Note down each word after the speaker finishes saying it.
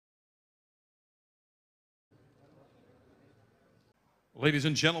Ladies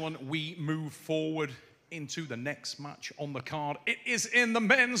and gentlemen, we move forward into the next match on the card. It is in the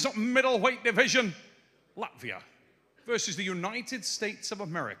men's middleweight division. Latvia versus the United States of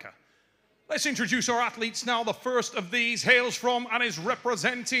America. Let's introduce our athletes now. The first of these hails from and is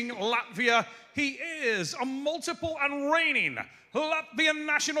representing Latvia. He is a multiple and reigning Latvian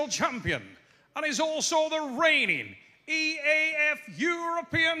national champion and is also the reigning EAF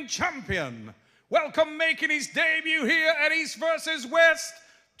European champion. Welcome, making his debut here at East versus West,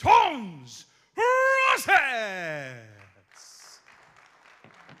 Toms Rozits.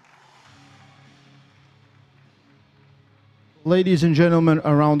 Ladies and gentlemen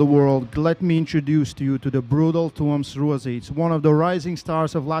around the world, let me introduce to you to the brutal Toms Rozits, one of the rising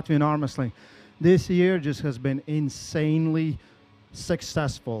stars of Latvian arm wrestling. This year just has been insanely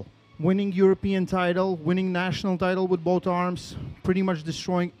successful. Winning European title, winning national title with both arms, pretty much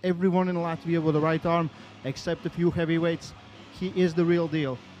destroying everyone in Latvia with the right arm, except a few heavyweights. He is the real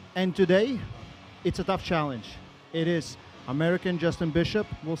deal. And today, it's a tough challenge. It is American Justin Bishop.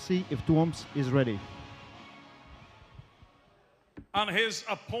 We'll see if Toms is ready. And his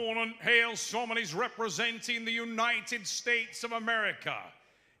opponent hails from and is representing the United States of America.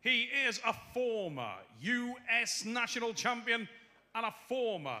 He is a former US national champion and a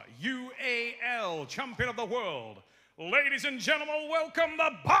former UAL champion of the world. Ladies and gentlemen, welcome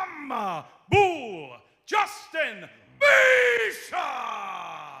the Bama Bull, Justin Bishop!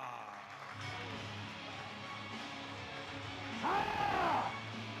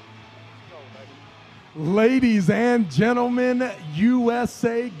 Ladies and gentlemen,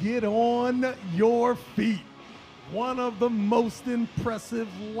 USA, get on your feet. One of the most impressive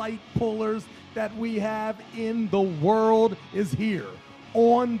light pullers that we have in the world is here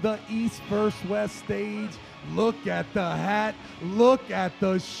on the East vs. West stage. Look at the hat, look at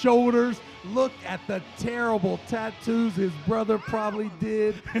the shoulders, look at the terrible tattoos his brother probably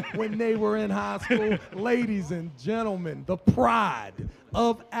did when they were in high school. Ladies and gentlemen, the pride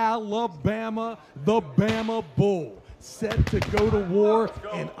of Alabama, the Bama Bull, set to go to war.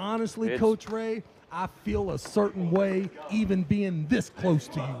 And honestly, Coach Ray, I feel a certain way even being this close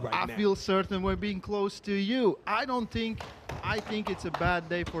to you right now. I feel certain we're being close to you. I think it's a bad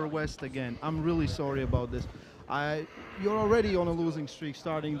day for West again. I'm really sorry about this. You're already on a losing streak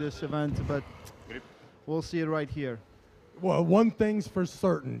starting this event, but we'll see it right here. Well, one thing's for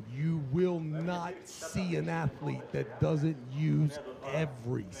certain, you will not see an athlete that doesn't use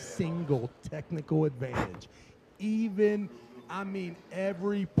every single technical advantage.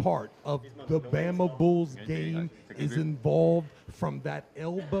 Every part of the Bama Bulls game is involved, from that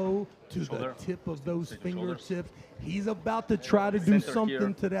elbow to the tip of those fingertips. He's about to try to do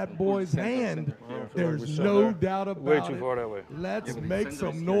something to that boy's hand. There's no doubt about it. Let's make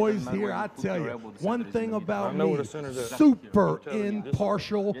some noise here. I tell you, one thing about me, super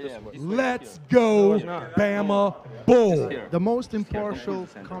impartial. Let's go, Bama Bull. The most impartial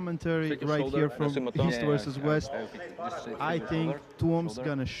commentary right here from East versus West. I think Tom's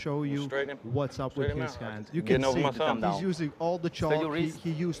gonna show you what's up with his hand. You can see he's using all the chalk.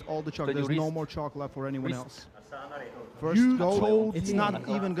 He used all the chalk. There's no more chalk left for anyone else. First go, it's not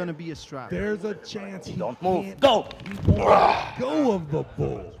even going to be a strap. There's a chance he don't move. Go! He won't go of the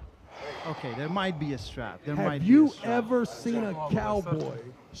bull. Okay, there might be a strap. Have you ever seen a cowboy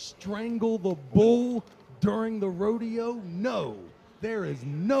strangle the bull during the rodeo? No. There is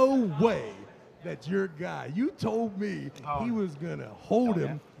no way that your guy, you told me he was going to hold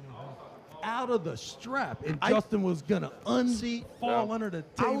him out of the strap, and Justin was gonna fall under the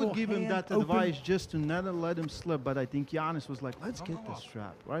table. I would give him that advice just to never let him slip, but I think Giannis was like, let's get the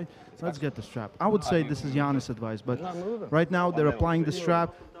strap, right? Let's get the strap. I would say this is Giannis' advice, but right now they're applying the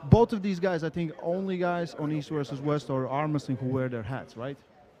strap. Both of these guys, I think, only guys on East versus West or arm wrestling who wear their hats, right?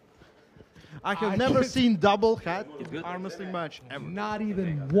 I have never seen double hat arm wrestling match ever. Not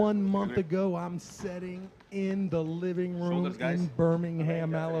even 1 month ago, I'm sitting in the living room in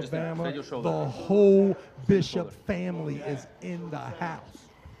Birmingham, Alabama. The whole Bishop family is in the house.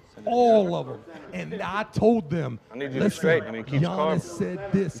 All of them. And I told them, listen, Giannis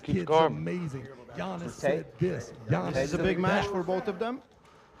said this kid's amazing. Giannis said this. This is a big match for both of them.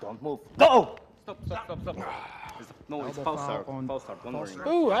 Don't move. Go! Stop. No, it's false start. False start. Don't worry.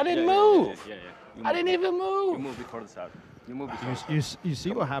 Ooh, I didn't move. Yeah. I didn't even move. You move before the start. You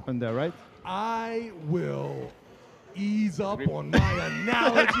see what happened there, right? I will ease up on my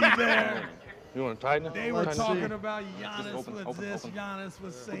analogy there. You want to tighten it? They were talking about Giannis was this, Giannis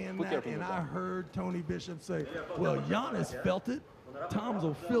was saying that, and I heard Tony Bishop say, well, Giannis felt it. Tom's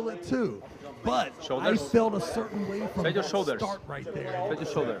will feel it too. But Shoulders. I felt a certain way from Straight your that shoulders. start right there. Straight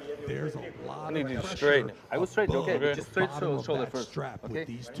your shoulder. There's a lot I need of you to pressure straighten it. I will straighten, okay, above just the straight bottom of shoulder that first, strap with okay?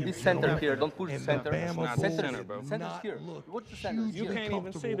 these two This center gentlemen. here, don't push the And center. Bama not Bulls center, did bro. not Center's here. look What's the center? hugely You can't even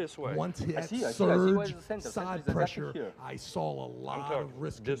see comfortable. this way. Once he had see where's surge, the center. Center side is exactly pressure, here. I saw a lot talking of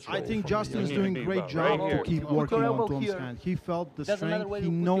risk this control I think from the Justin's young doing be a great about job right to here. keep Put working your on elbow Tuom's here. hand. He felt the Doesn't matter strength. where He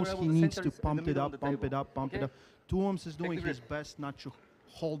you put knows your he elbow, the needs center to is in the pump it middle up, of the pump it table, up, pump it okay? up. Tuoms is doing the his grip. best not to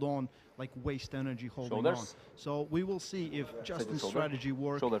hold on, like waste energy holding Shoulders. on. So we will see if Justin's shoulder. strategy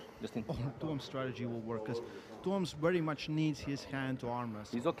works Shoulder, Justin. or Tuom's strategy will work. Because Tuoms very much needs his hand to arm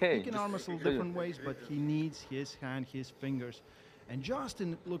wrestle. He's okay, He can just arm wrestle show you. different ways, but he needs his hand, his fingers. And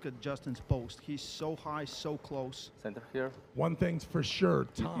Justin, look at Justin's post. He's so high, so close. Center here. One thing's for sure,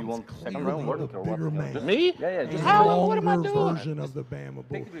 Tom's want second clearly round, the Warwick, or what? bigger Yeah, man. just- Me? Yeah, A just How? What am I longer doing? version of the Bama Bull.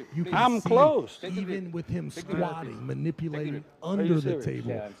 Take the grip. You can I'm see close. Take the even grip. with him Take the grip. squatting, manipulating grip. under you the serious? table,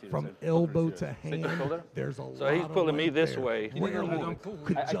 Yeah, I'm serious. from I'm elbow serious. to Take the hand, shoulder. there's a lot So he's of pulling me weight this there. way. Rarely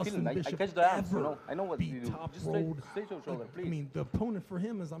could I feel Justin it. I Bishop catch the arms, you ever know. I know what be you do. top Just straight- rolled. straight your shoulder, I please. mean, the opponent for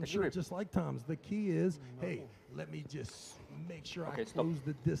him is, I'm Take sure, grip. just like Tom's. The key is, hey, let me just make sure I Okay, stop. close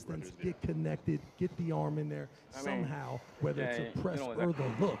the distance, get connected, get the arm in there somehow, whether yeah, it's yeah, a press you know or exactly. the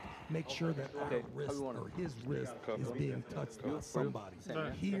hook. Make sure that Okay, our how wrist you want it? or his wrist is being touched by You? somebody.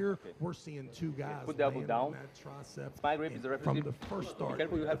 Center. Here, we're seeing two guys Put the elbow laying on down. that tricep. Spine grip is the and from referee. the first start,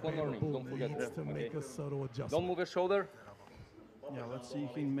 careful, you have the one warning. Bama Bull Don't forget needs that. to make Okay. a subtle Don't adjustment. move your shoulder. Yeah, let's see if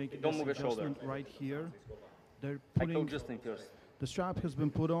he can make Don't this move your shoulder. adjustment right here. They're I go putting Justin first. the strap has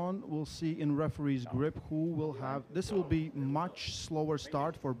been put on. We'll see in referee's grip who will have. This will be much slower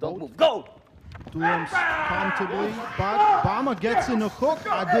start for Don't both. move. Go! Tuoms comfortably, but Bama gets in a hook.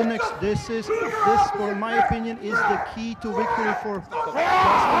 I didn't. This, for my opinion, is the key to victory for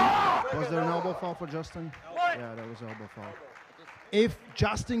Justin. Was there an elbow foul for Justin? Yeah, that was elbow foul. If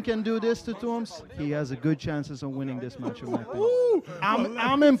Justin can do this to Tuoms, he has a good chances of winning this match. In my opinion.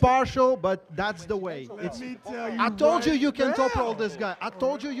 I'm impartial, but that's the way. It's. me tell you I told you right you can top now. roll this guy. I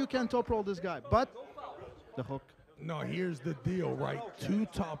told you can top roll this guy, but the hook. No, here's the deal, right? Two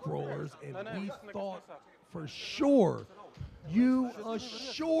top rollers, and we thought for sure, you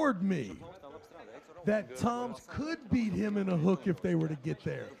assured me that Tom's could beat him in a hook if they were to get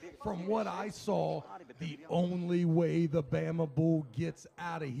there. From what I saw, the only way the Bama Bull gets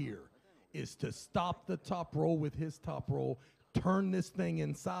out of here is to stop the top roll with his top roll, turn this thing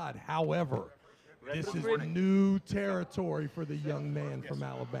inside. However, this is new territory for the young man from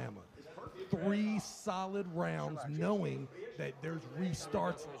Alabama. 3 solid rounds, knowing that there's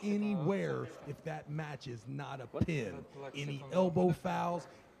restarts anywhere if that match is not a pin. Any elbow fouls,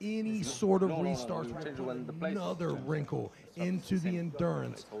 any sort of restarts you change it will when the put place- another wrinkle into the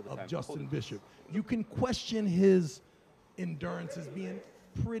endurance of Justin Bishop. You can question his endurance as being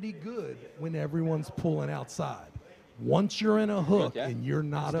pretty good when everyone's pulling outside. Once you're in a hook and you're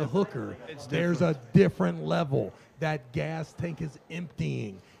not a hooker, there's a different level. That gas tank is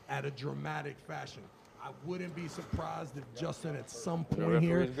emptying at a dramatic fashion. I wouldn't be surprised if Justin at some point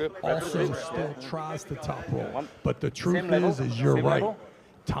here referee's good. also still tries to top roll. But the truth Same level? is you're Same right. level?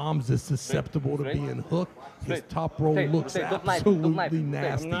 Tom's is susceptible to Straight. being hooked. His Straight. top roll Rotate, looks rotate. Don't knife, don't knife. absolutely Rotate.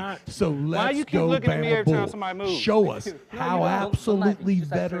 nasty. I'm not. So let's you keep go, looking at me Bama every time Bull. somebody moves? Show us how you don't. Don't absolutely knife.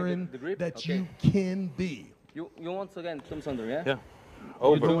 Just veteran the grip. that Okay. you can be. You once again, thumbs under, yeah? Yeah. You're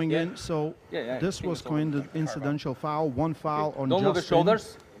Over. going Yeah. in. So Yeah, this I think was so. kind of incidental foul. One foul on Don't move your Justin.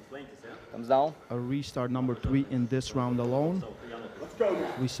 shoulders. Thumbs down. A restart number 3 in this round alone.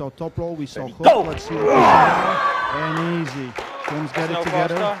 We saw top roll, we saw hook. Go! Let's see what we have. And easy. Tuoms get it No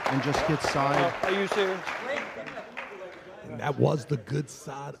together false start? and just hit side. Are you serious? And that was the good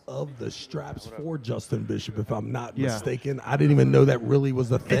side of the straps for Justin Bishop, if I'm not mistaken. I didn't even know that really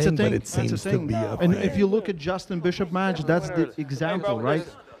was a thing, It's a thing. but it That's a seems to thing. be a And thing. if you look at Justin Bishop match, that's the example, right?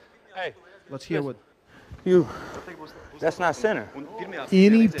 Hey, Let's hear what. you. That's not center.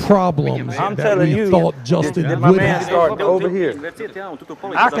 Any problems I'm that telling we you, thought Justin did my would man have. start over here?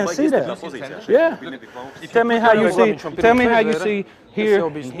 I can see that. Yeah. Tell me how you see. Tell me how you see here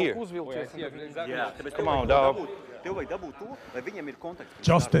and here. Come on, dog.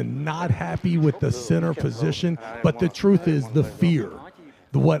 Justin not happy with the center position, but the truth is the fear.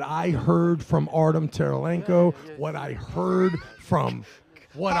 What I heard from Artem Taralenko, what I heard from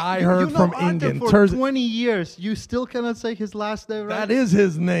Artem Ingen for Terzic. 20 years. You still cannot say his last name, right? That is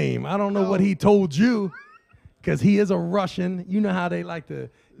his name. I don't know what he told you, because he is a Russian. You know how they like to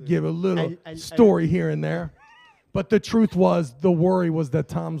give a little story here and there. But the truth was, the worry was that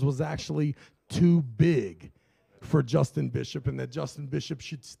Tom's was actually too big for Justin Bishop, and that Justin Bishop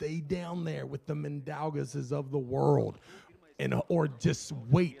should stay down there with the Mendaugases of the world. or just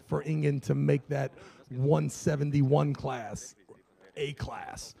wait for Ingen to make that 171 class a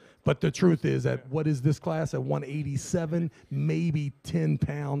class. But the truth is, at what is this class at 187, maybe 10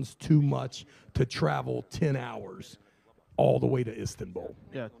 pounds too much to travel 10 hours all the way to Istanbul.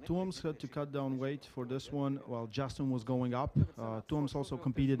 Yeah, Tuoms had to cut down weight for this one while Justin was going up. Tuoms also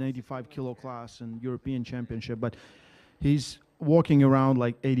competed in 85 kilo class in European Championship, but he's walking around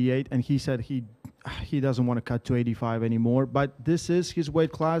like 88, and he said he doesn't want to cut to 85 anymore. But this is his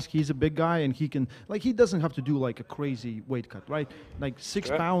weight class. He's a big guy, and he can, like, he doesn't have to do like a crazy weight cut, right? Like 6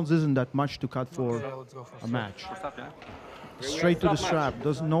 pounds isn't that much to cut for a match. Straight to the strap.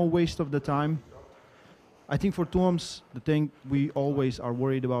 There's no waste of the time. I think for Tuoms, the thing we always are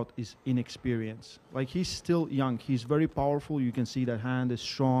worried about is inexperience. Like, he's still young. He's very powerful. You can see that hand is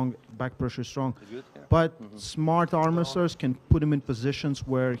strong, back pressure strong. But smart arm wrestlers can put him in positions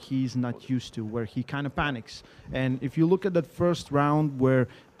where he's not used to, where he kind of panics. And if you look at that first round where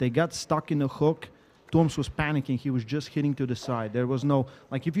they got stuck in a hook, Tuoms was panicking. He was just hitting to the side. There was no,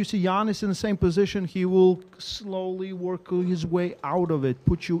 like, if you see Giannis in the same position, he will slowly work his way out of it,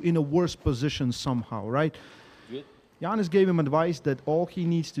 put you in a worse position somehow, right? Giannis gave him advice that all he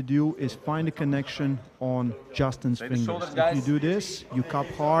needs to do is find a connection on Justin's fingers. If you do this, you cup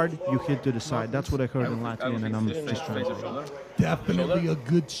hard, you hit to the side. That's what I heard in Latvian, and I'm just translating. Definitely a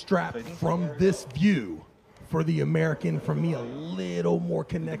good strap from this view. For the American, for me, a little more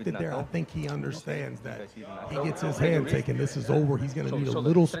connected there. I think he understands that he gets his hand taken. This is over. He's going to need a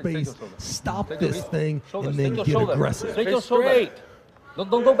little space, stop this thing, and then get aggressive. Straight your shoulder. Don't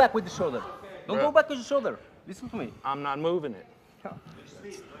go back with the shoulder. Don't go back with the shoulder. Listen to me. I'm not moving it.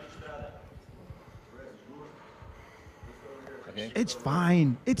 Okay. It's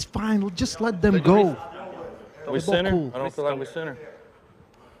fine. It's fine. Just let them go. We center? Cool. I don't feel like we center.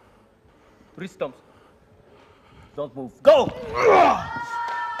 Wrist stomps. Don't move. Go!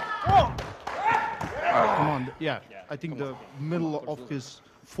 Come on. Yeah, I think the middle of his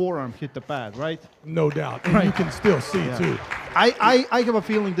forearm hit the pad, right? No doubt. And you can still see, too. I have a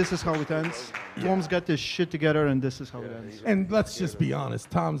feeling this is how it ends. Tom's got this shit together, and this is how it ends. And let's just be honest.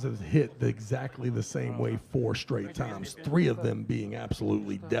 Tom's has hit exactly the same way 4 straight times, 3 of them being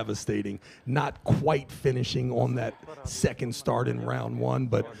absolutely devastating, not quite finishing on that second start in round 1,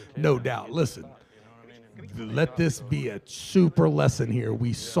 but no doubt. Listen. Let this be a super lesson here.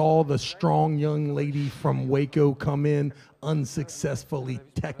 We saw the strong young lady from Waco come in unsuccessfully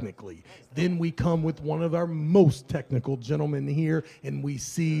technically. Then we come with one of our most technical gentlemen here, and we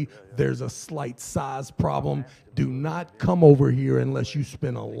see there's a slight size problem. Do not come over here unless you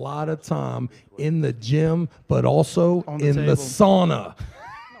spend a lot of time in the gym, but also in the sauna.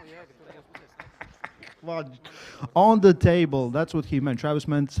 Well, on the table, that's what he meant. Travis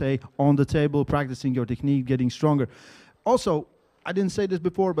meant to say on the table, practicing your technique, getting stronger. Also, I didn't say this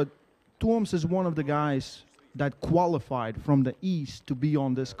before, but Tuoms is one of the guys that qualified from the East to be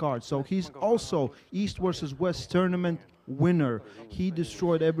on this card. So he's also East versus West tournament winner. He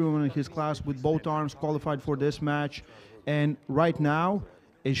destroyed everyone in his class with both arms, qualified for this match, and right now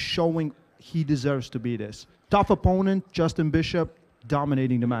is showing he deserves to be this. Tough opponent, Justin Bishop,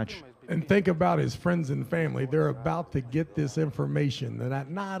 dominating the match. And think about his friends and family. They're about to get this information that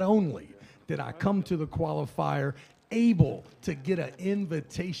not only did I come to the qualifier able to get an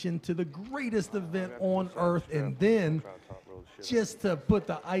invitation to the greatest event on earth, and then just to put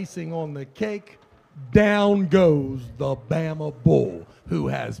the icing on the cake, down goes the Bama Bull, who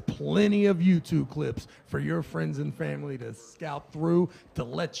has plenty of YouTube clips for your friends and family to scout through to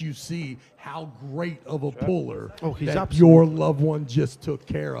let you see how great of a puller that your loved one just took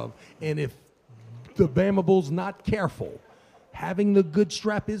care of. And if the Bama Bull's not careful, having the good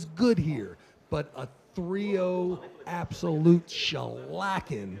strap is good here, but a 3-0 absolute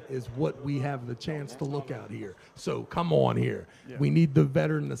shellacking is what we have the chance to look out here. So come on here. We need the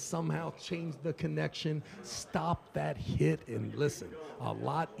veteran to somehow change the connection, stop that hit, and listen, a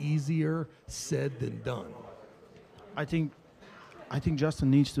lot easier said than done. I think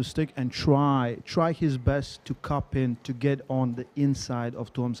Justin needs to stick and try his best to cup in, to get on the inside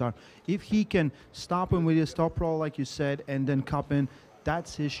of Tuoms' arm. If he can stop him with his top roll, like you said, and then cup in,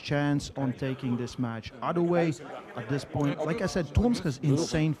 that's his chance on taking this match. Other way, at this point, like I said, Tuoms has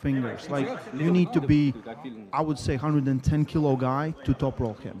insane fingers. Like, you need to be, I would say, 110 kilo guy to top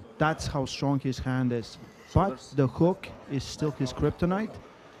roll him. That's how strong his hand is. But the hook is still his kryptonite.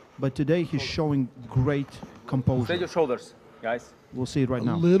 But today he's showing great composure. Straight your shoulders, guys. We'll see it right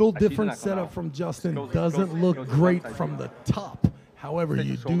now. A little different setup from Justin. Doesn't look great from the top. However,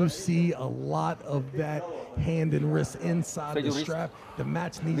 you do see a lot of that hand and wrist inside the strap. The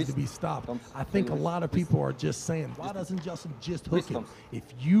match needs to be stopped. I think a lot of people are just saying, why doesn't Justin just hook him? If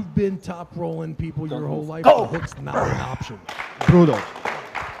you've been top rolling people your whole life, the hook's not an option. Brutal.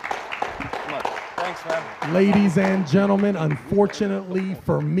 Thanks, man. Ladies and gentlemen, unfortunately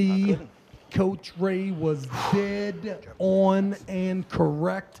for me, Coach Ray was dead on and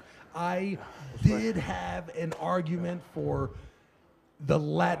correct. I did have an argument for the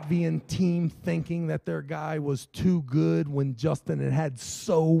Latvian team thinking that their guy was too good when Justin had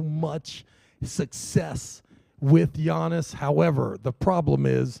so much success with Giannis. However, the problem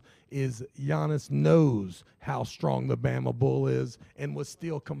is Giannis knows how strong the Bama Bull is and was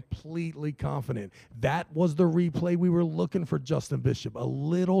still completely confident. That was the replay we were looking for Justin Bishop. A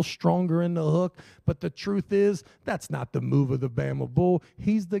little stronger in the hook, but the truth is that's not the move of the Bama Bull.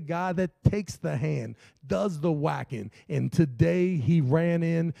 He's the guy that takes the hand, does the whacking, and today he ran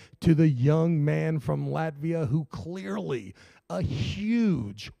in to the young man from Latvia who clearly a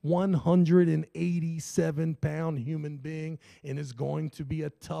huge 187-pound human being and is going to be a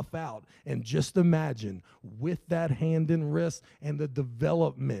tough out. And just imagine, with that hand and wrist and the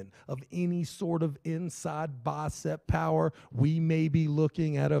development of any sort of inside bicep power, we may be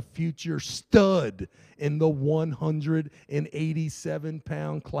looking at a future stud in the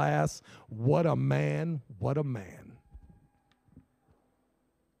 187-pound class. What a man, what a man.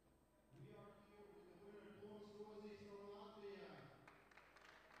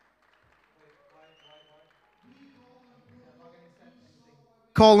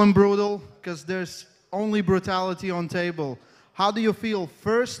 Call him brutal because there's only brutality on table. How do you feel?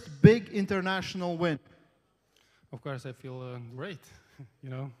 First big international win. Of course, I feel great, you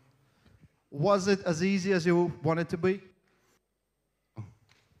know. Was it as easy as you wanted to be?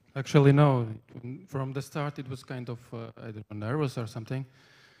 Actually, no. From the start, it was kind of, I don't know, nervous or something.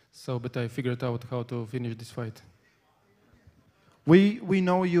 So, but I figured out how to finish this fight. We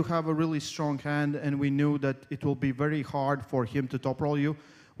know you have a really strong hand, and we knew that it will be very hard for him to top roll you.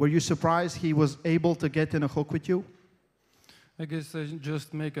 Were you surprised he was able to get in a hook with you? I guess I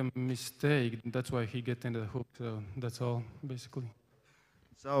just make a mistake. That's why he get in the hook. So that's all, basically.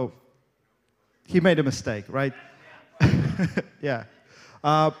 So he made a mistake, right? Yeah.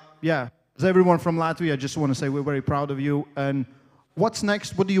 Yeah. As everyone from Latvia, I just want to say we're very proud of you. And what's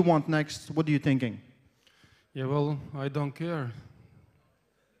next? What do you want next? What are you thinking? Yeah, well, I don't care.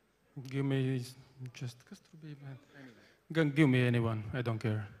 Give me give me anyone. I don't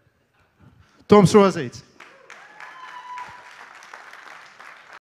care. Rozits.